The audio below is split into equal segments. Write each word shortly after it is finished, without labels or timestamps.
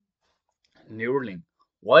Neuralink.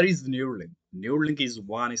 What is Neuralink? Neuralink is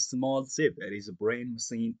one small chip. It is a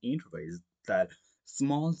brain-machine interface that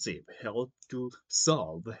small chip help to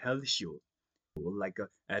solve health issues like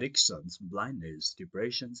addictions, blindness,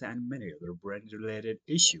 depressions, and many other brain-related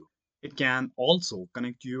issues. It can also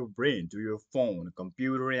connect your brain to your phone,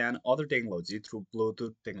 computer, and other technology through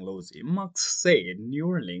Bluetooth technology. Musk said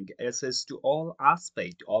Neuralink access to all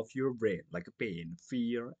aspects of your brain, like pain,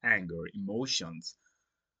 fear, anger, emotions.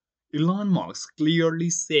 Elon Musk clearly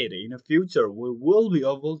said in the future we will be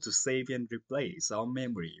able to save and replace our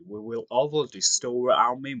memory. We will be able to store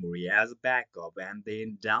our memory as a backup and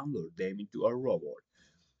then download them into a robot.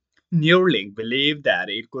 Neuralink believed that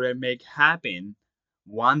it could make happen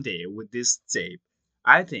one day with this chip.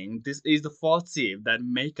 I think this is the first chip that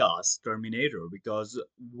make us Terminator because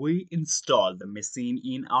we install the machine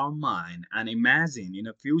in our mind and imagine in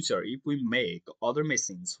the future if we make other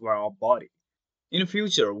machines for our body. In the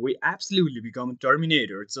future, we absolutely become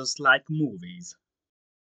Terminator just like movies.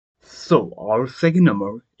 So, our second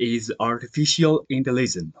number is artificial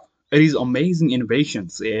intelligence. It is amazing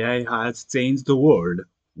innovations. AI has changed the world.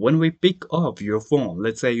 When we pick up your phone,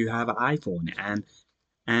 let's say you have an iPhone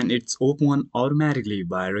and it's open automatically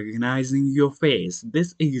by recognizing your face.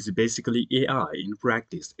 This is basically AI in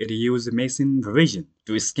practice. It uses machine vision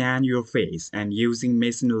to scan your face and using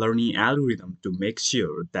machine learning algorithm to make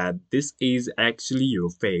sure that this is actually your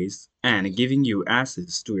face and giving you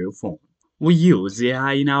access to your phone. We use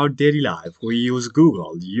AI in our daily life. We use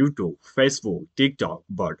Google, YouTube, Facebook, TikTok,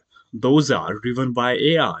 but those are driven by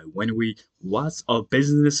AI. When we watch a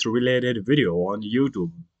business related video on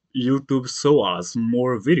YouTube show us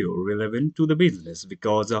more video relevant to the business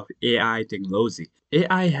because of AI technology.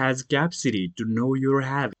 AI has capacity to know your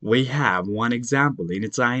habit. We have one example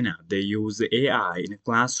in China. They use AI in a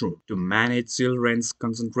classroom to manage children's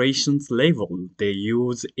concentration level. They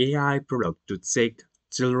use AI product to check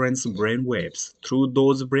children's brainwaves. Through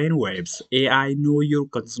those brainwaves, AI know your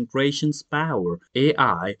concentration's power.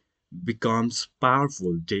 AI becomes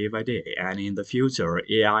powerful day by day, and in the future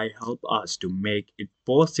AI help us to make it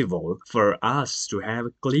possible for us to have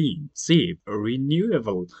clean, safe,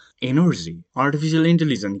 renewable energy. Artificial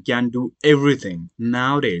intelligence can do everything.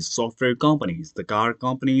 Nowadays software companies, the car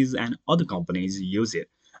companies, and other companies use it,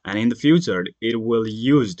 and in the future it will be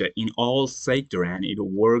used in all sector and it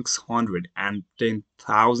works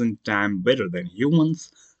 110,000 times better than humans.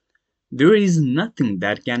 There is nothing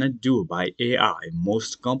that cannot do by AI.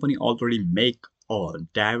 Most companies already make a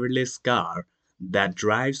driverless car that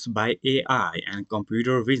drives by AI and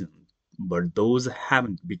computer vision, but those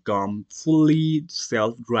haven't become fully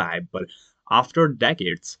self-drive. But after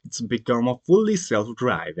decades, it's become a fully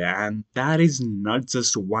self-drive, and that is not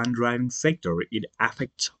just one driving sector. It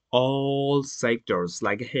affects all sectors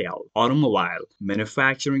like health, automobile,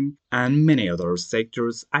 manufacturing, and many other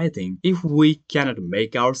sectors. I think if we cannot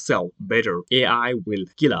make ourselves better, AI will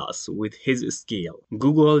kill us with his skill.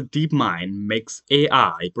 Google DeepMind makes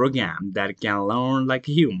AI program that can learn like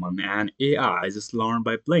a human, and AI just learn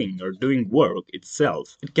by playing or doing work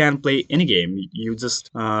itself. It can play any game. You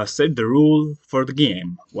just set the rule for the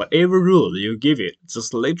game. Whatever rule you give it,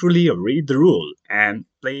 just literally read the rule and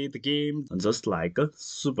play the game just like a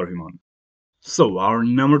superhuman. So our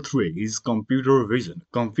number three is computer vision.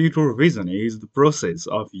 Computer vision is the process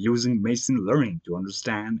of using machine learning to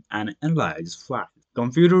understand and analyze facts.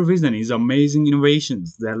 Computer vision is amazing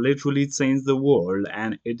innovations that literally change the world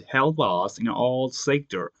and it helps us in all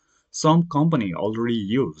sectors. Some company already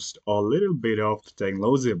used a little bit of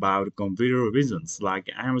technology about computer visions like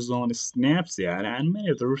Amazon, Snapchat, and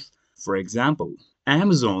many others. For example,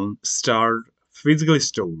 Amazon started physical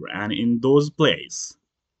store and in those places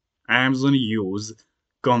Amazon use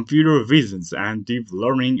computer visions and deep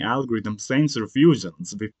learning algorithm sensor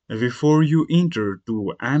fusions. Before you enter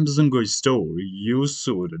to Amazon Go store, you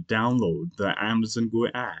should download the Amazon Go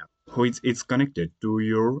app, which is connected to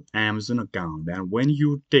your Amazon account. And when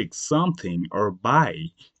you take something or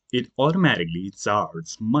buy, it automatically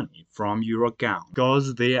charges money from your account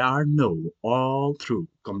because they are know all through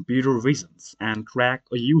computer visions and track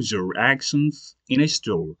a user actions in a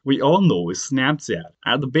store. We all know Snapchat.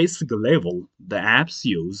 At the basic level, the apps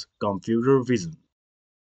use computer vision.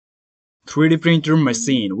 3D printer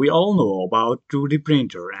machine. We all know about 2D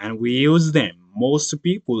printer and we use them. Most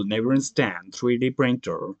people never understand 3D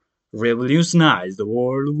printer revolutionized the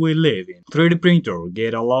world we live in. 3D printer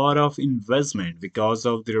get a lot of investment because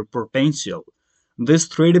of their potential. This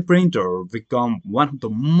 3D printer become one of the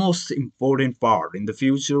most important part in the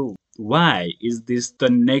future. Why is this the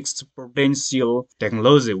next potential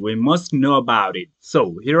technology? We must know about it.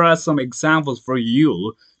 So here are some examples for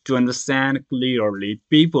you to understand clearly.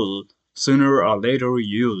 People sooner or later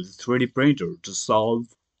use 3D printer to solve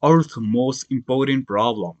Earth's most important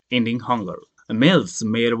problem, ending hunger. Meals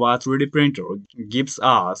made by 3D printer gives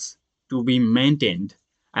us to be maintained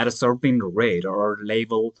at a certain rate or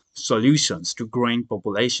level solutions to growing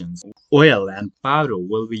populations. Oil and powder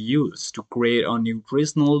will be used to create a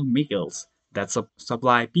nutritional meals that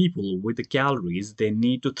supply people with the calories they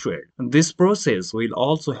need to thrive. This process will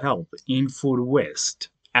also help in food waste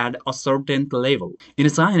at a certain level. In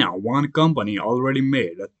China, one company already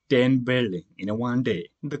made a 10 building in one day.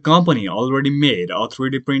 The company already made a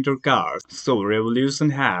 3D printer car, so revolution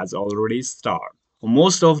has already started.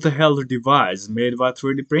 Most of the health devices made by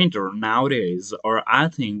 3D printer nowadays are I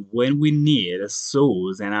think when we need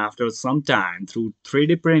shoes and after some time through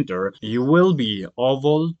 3D printer you will be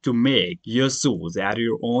able to make your shoes at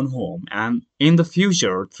your own home and in the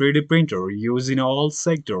future 3D printer used in all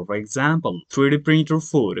sector for example 3D printer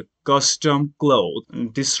food custom clothes,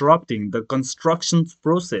 disrupting the construction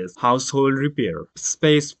process, household repair,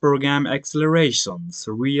 space program accelerations,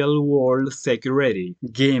 real world security,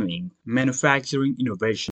 gaming, manufacturing innovation.